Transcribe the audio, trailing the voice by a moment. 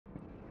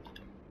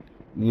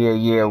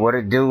Yeah, what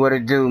it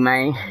do,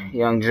 man?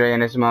 Young Dre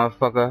and this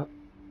motherfucker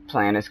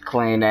playing this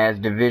clean ass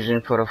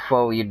division for the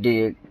foe, you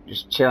dig?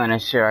 Just chilling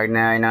and shit right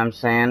now, you know what I'm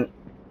saying?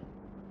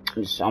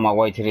 Just on my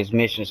way to this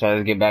mission, so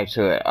let's get back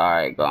to it.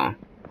 Alright, go on.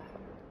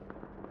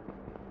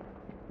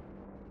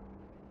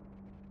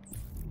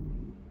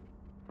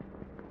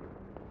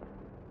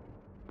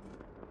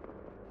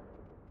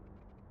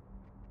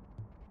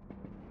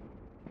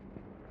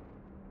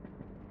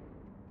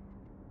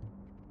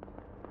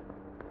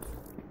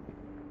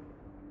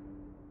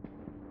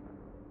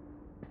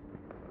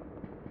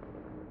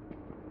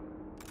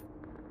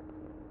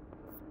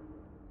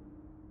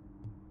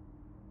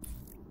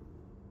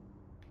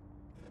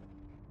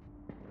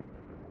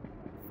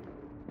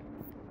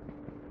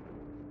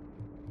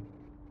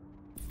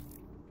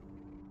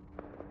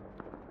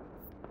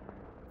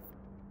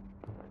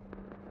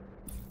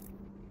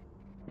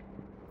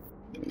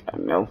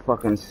 No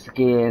fucking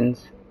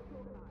skins.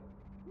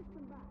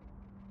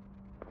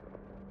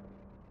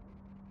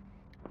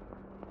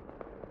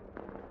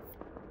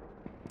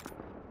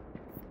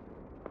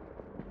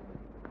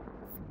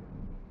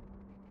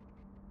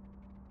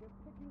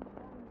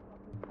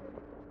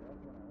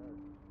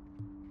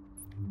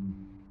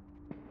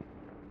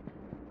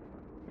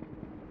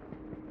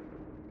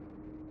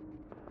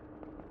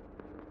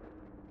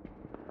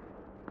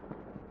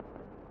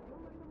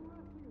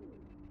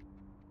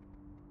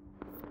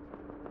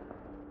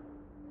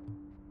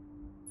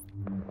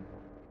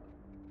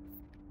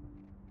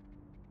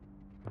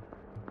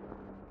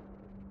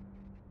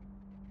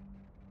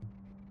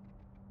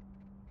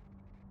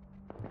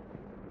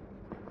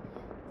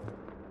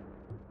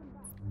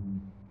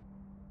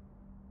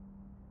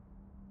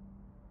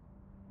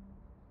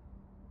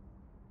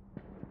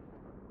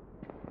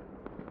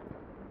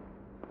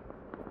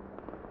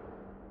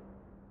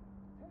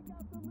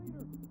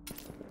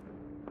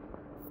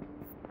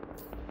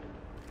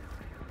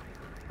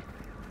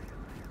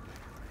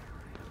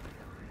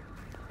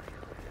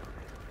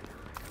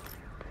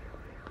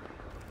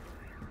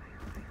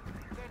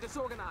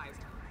 Disorganized.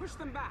 Push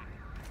them back.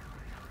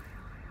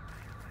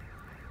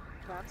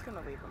 That's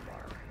gonna leave a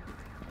mark.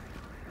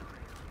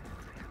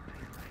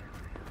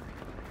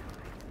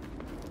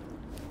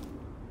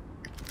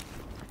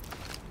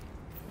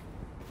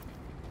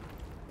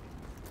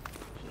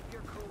 Keep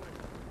your cool.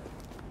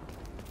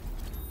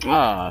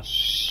 Ah,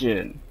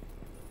 shit.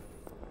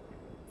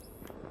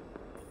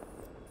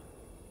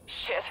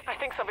 Shit, I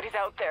think somebody's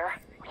out there.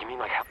 You mean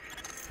like how?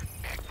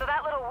 So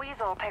that little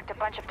weasel picked a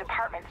bunch of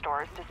department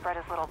stores to spread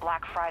his little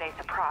Black Friday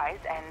surprise,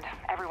 and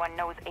everyone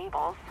knows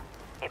Abel's.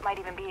 It might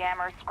even be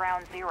Amherst's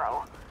Ground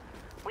Zero.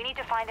 We need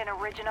to find an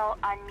original,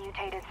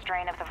 unmutated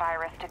strain of the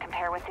virus to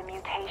compare with the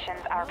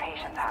mutations our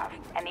patients have.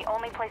 And the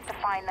only place to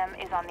find them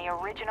is on the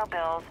original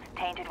bills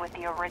tainted with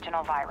the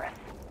original virus.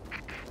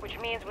 Which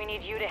means we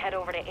need you to head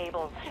over to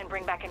Abel's and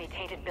bring back any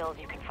tainted bills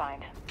you can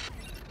find.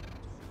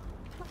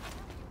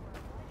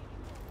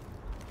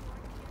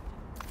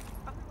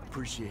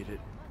 Appreciate it.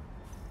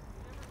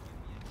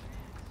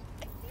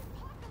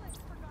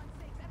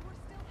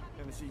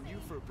 Haven't seen you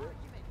for a bit.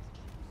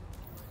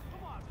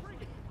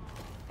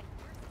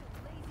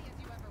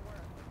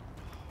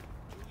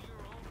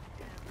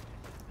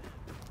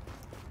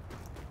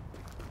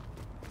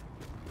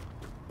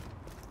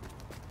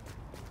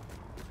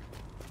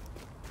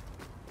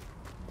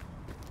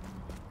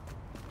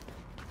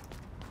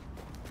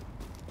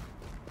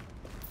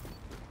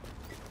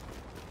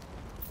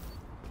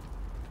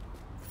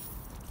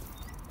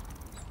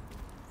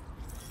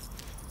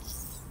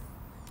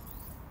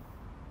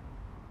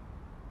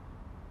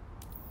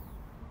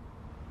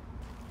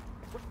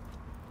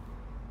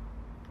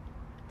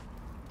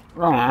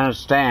 I don't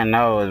understand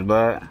those,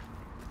 but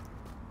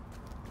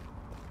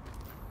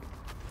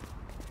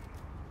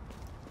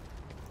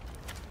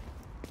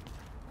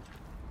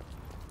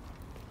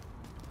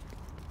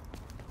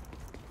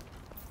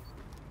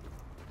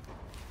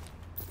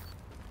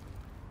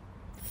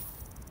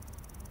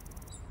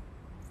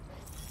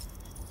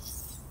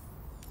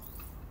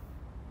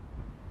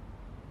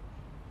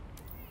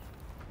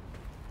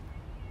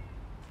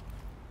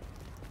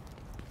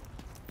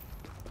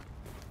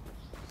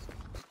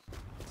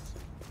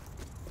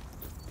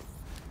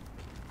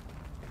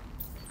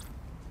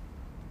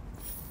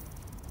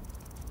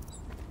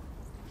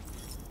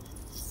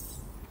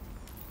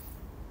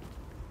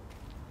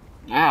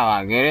now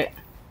I get it.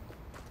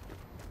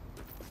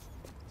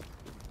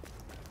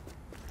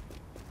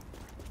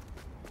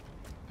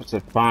 It's to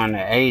find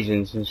the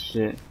agents and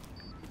shit.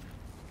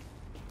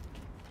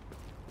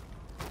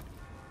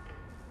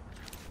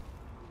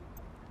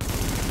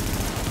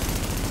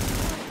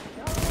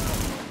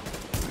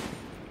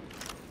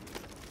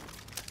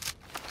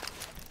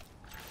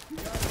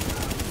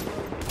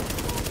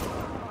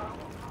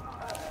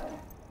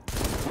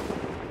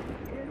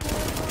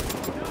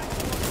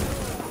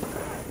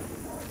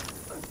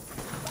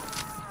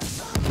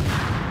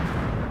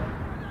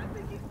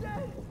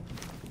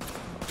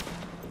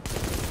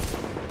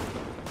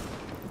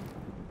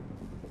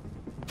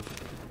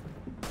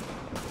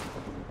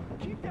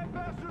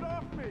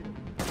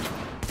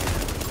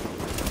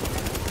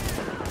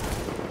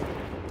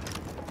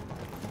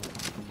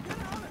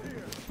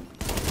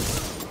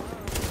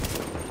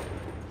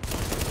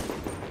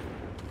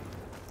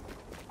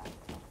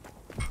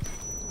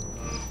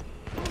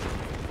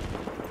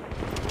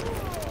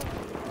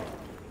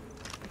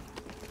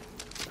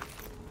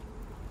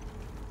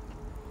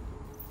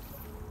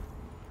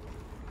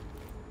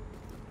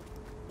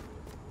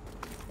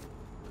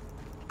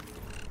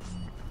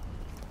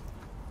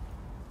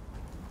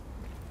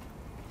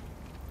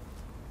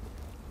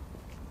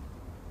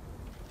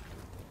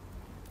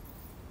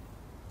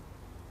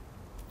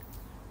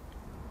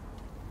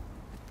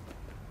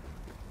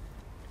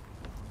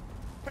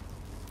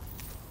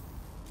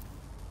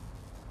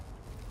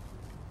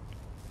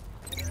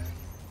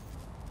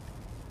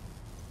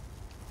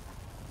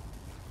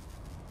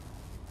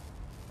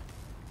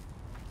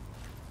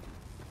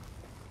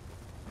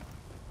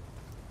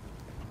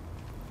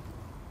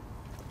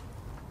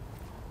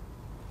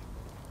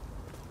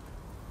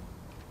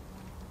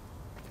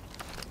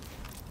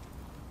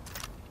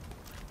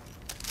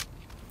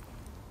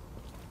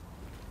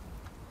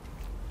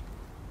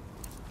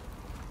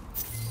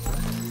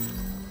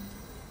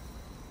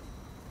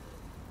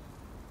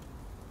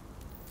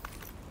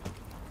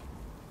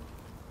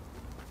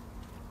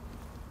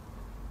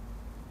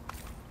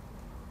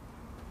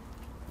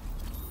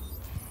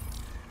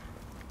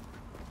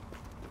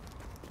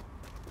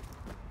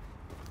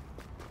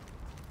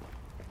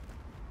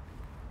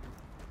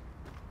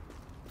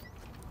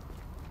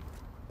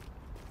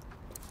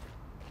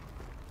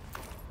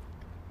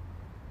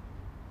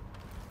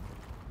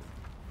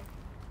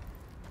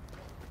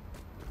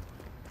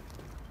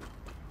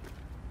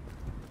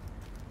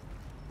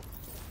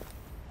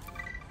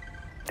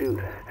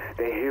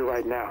 They're here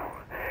right now.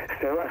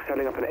 Sarah's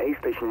setting up an A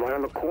station right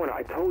on the corner.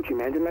 I told you,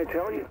 man. Didn't I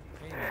tell you?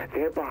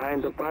 They're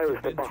behind the virus.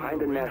 They're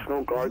behind the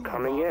National Guard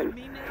coming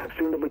in.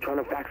 Soon they'll be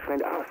trying to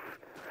vaccinate us.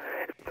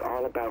 It's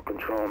all about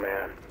control,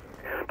 man.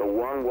 The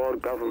one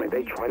world government,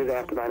 they tried it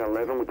after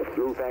 9/11 with the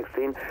flu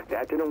vaccine.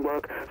 That didn't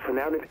work, so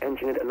now they've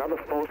engineered another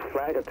false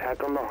flag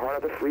attack on the heart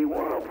of the free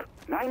world.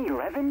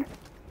 9/11?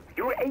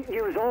 You were 8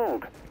 years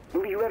old.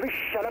 Will you ever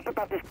shut up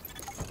about this?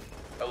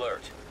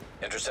 Alert.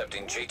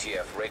 Intercepting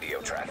JTF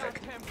radio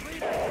traffic.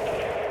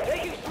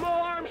 Taking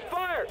small arms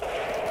fire!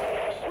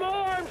 Small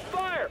arms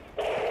fire!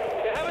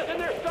 They have us in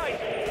their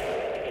sights!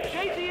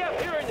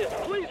 JTF hearing this,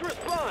 please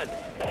respond!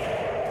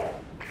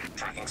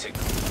 Tracking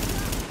signal.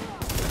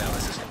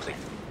 Analysis complete.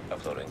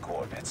 Uploading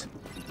coordinates.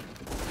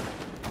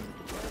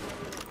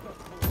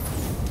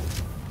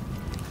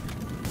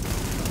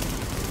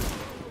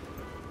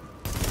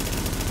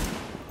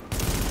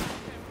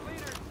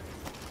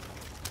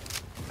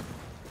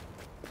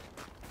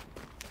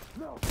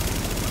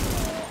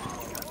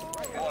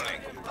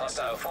 Warning.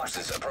 Hostile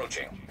forces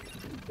approaching.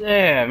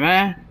 Yeah,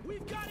 man.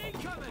 We've got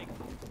incoming!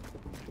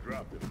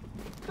 Dropped it.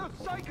 Those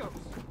psychos!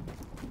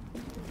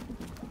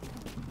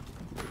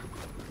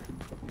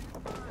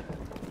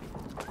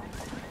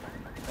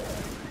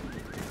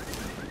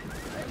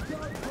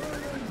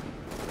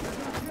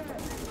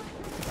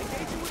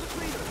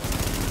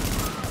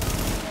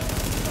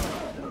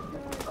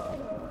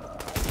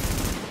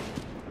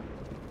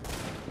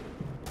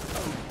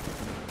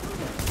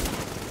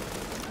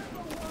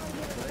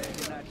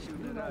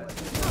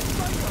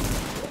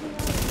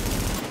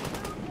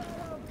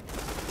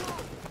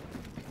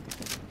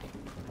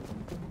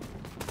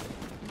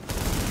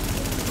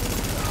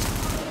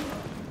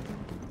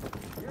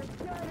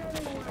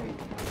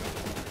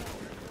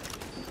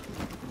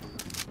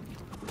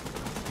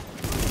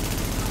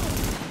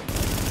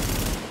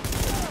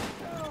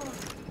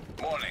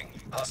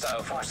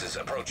 Hostile forces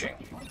approaching.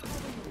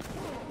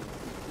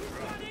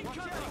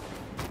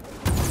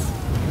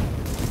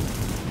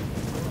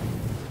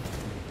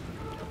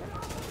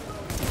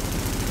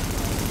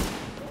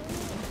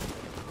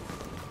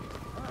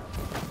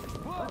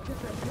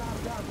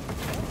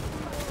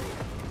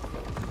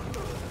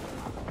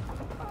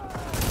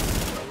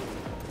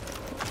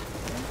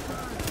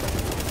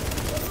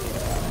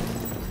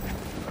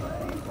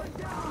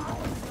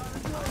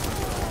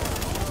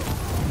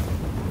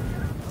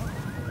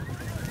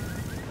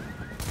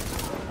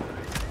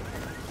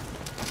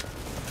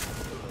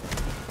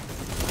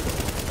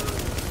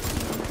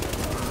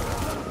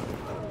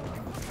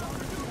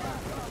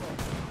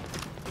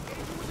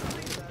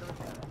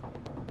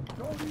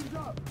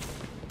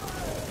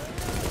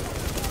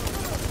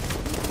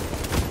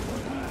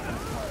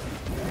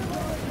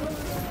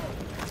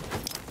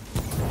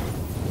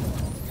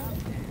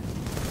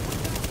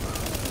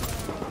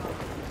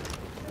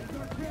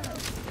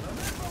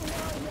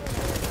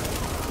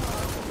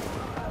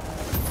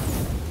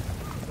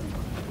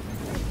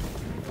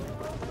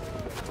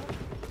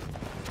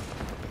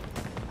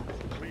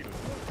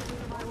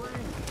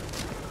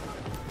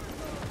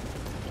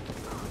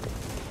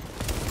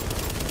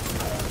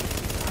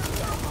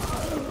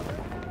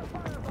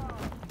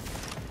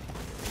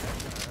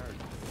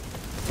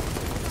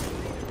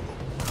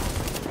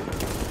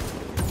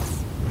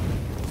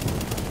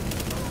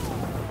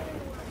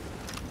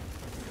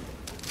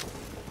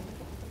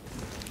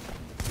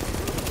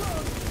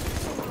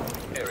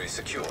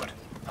 Secured.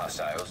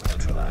 Hostiles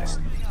neutralized.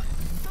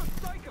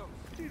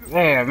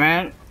 Yeah,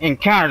 man.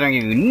 Encounter don't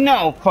give you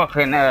no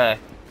fucking,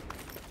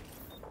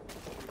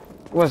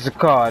 what's it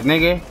called,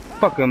 nigga?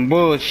 Fucking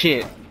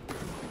bullshit.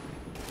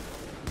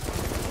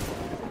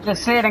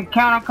 Just said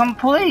encounter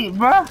complete,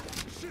 bruh.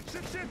 Shit.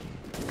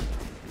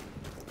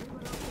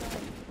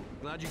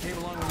 Glad you came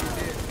along when you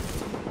did.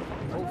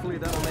 Hopefully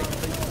that'll make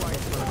things right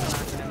for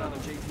attacking another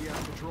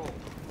JTF patrol.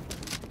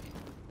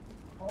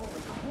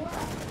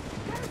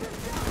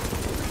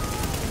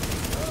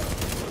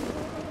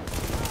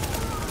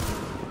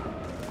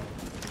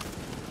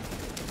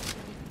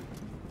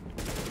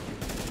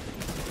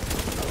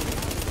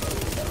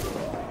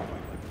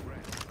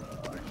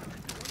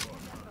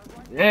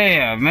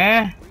 Yeah,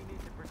 man. We need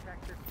to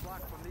protect this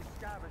block from these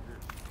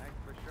scavengers. Thanks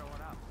for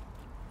showing up.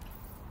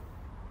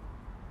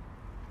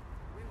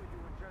 We were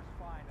doing just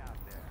fine out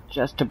there.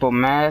 Adjustable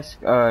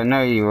mask?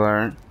 No you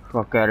weren't.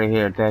 Fuck out of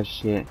here with that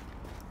shit.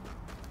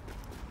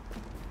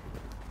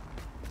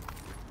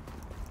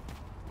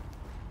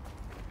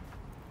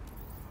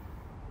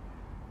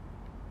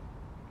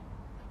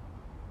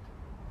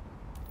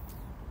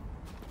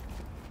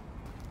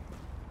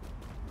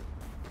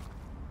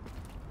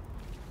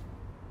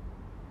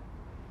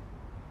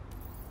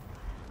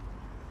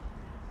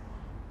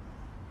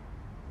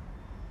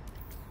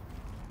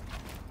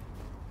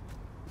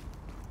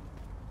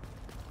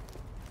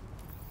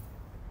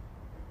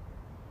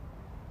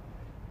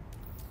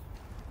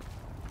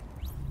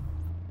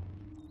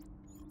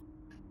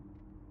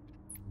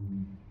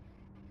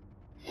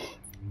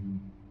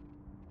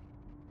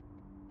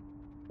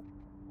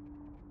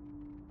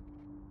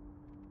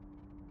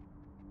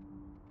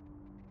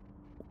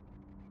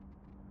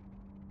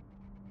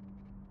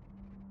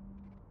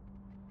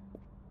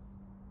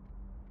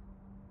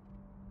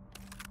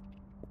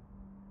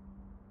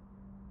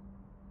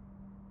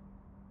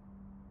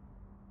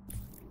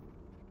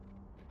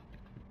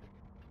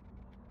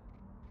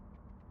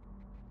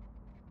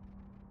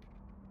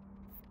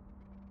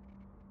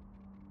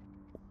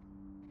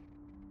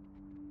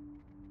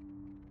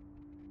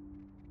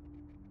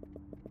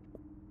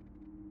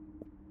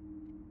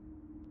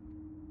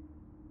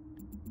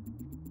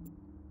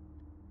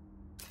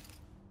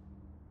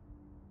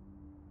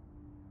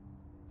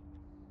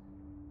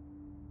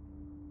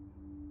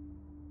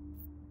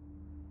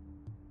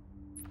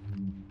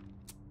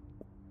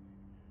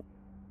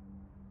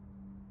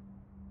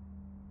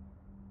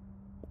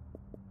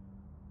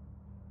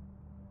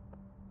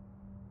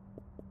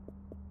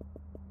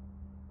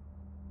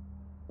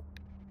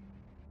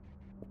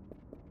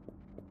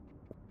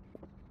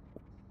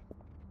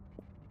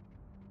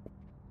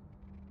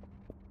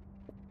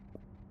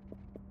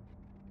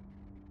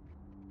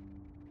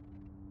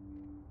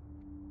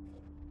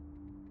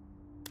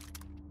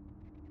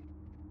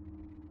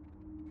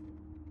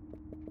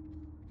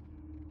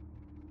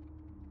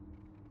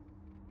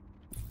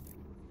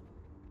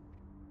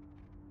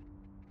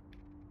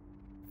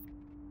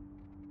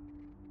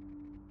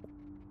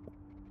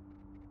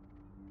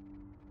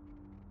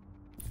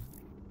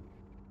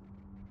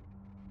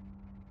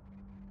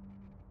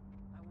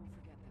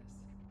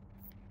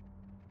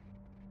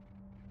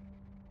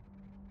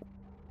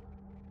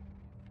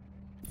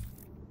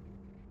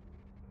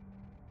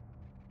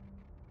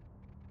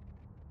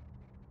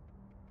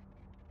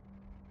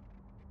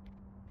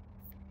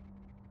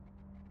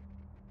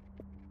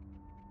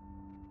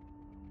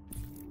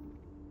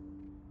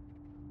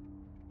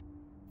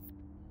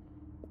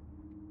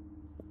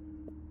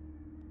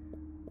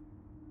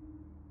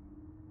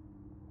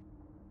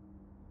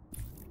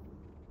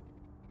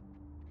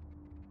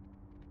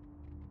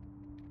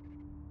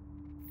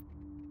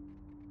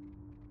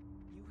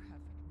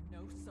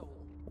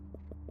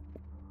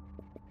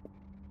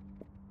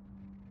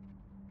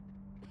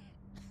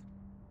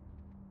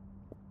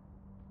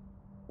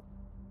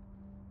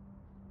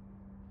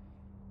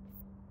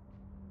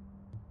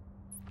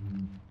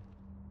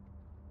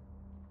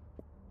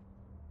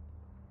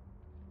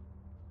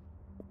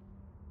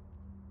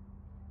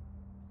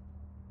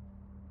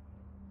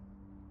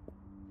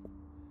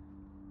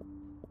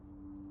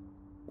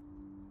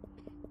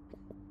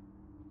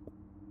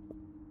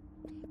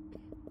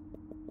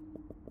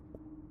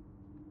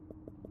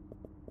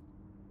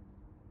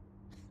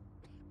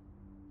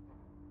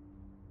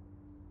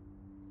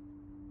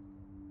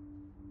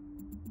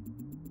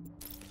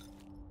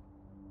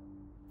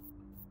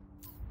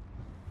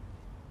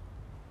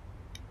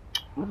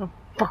 What the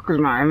fuck is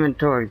my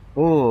inventory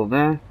full,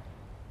 man?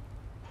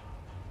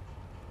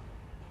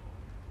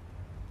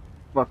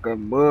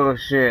 Fucking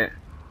bullshit.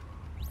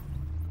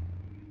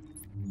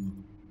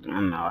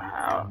 I know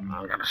how.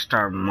 I gotta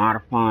start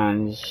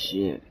modifying this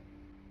shit.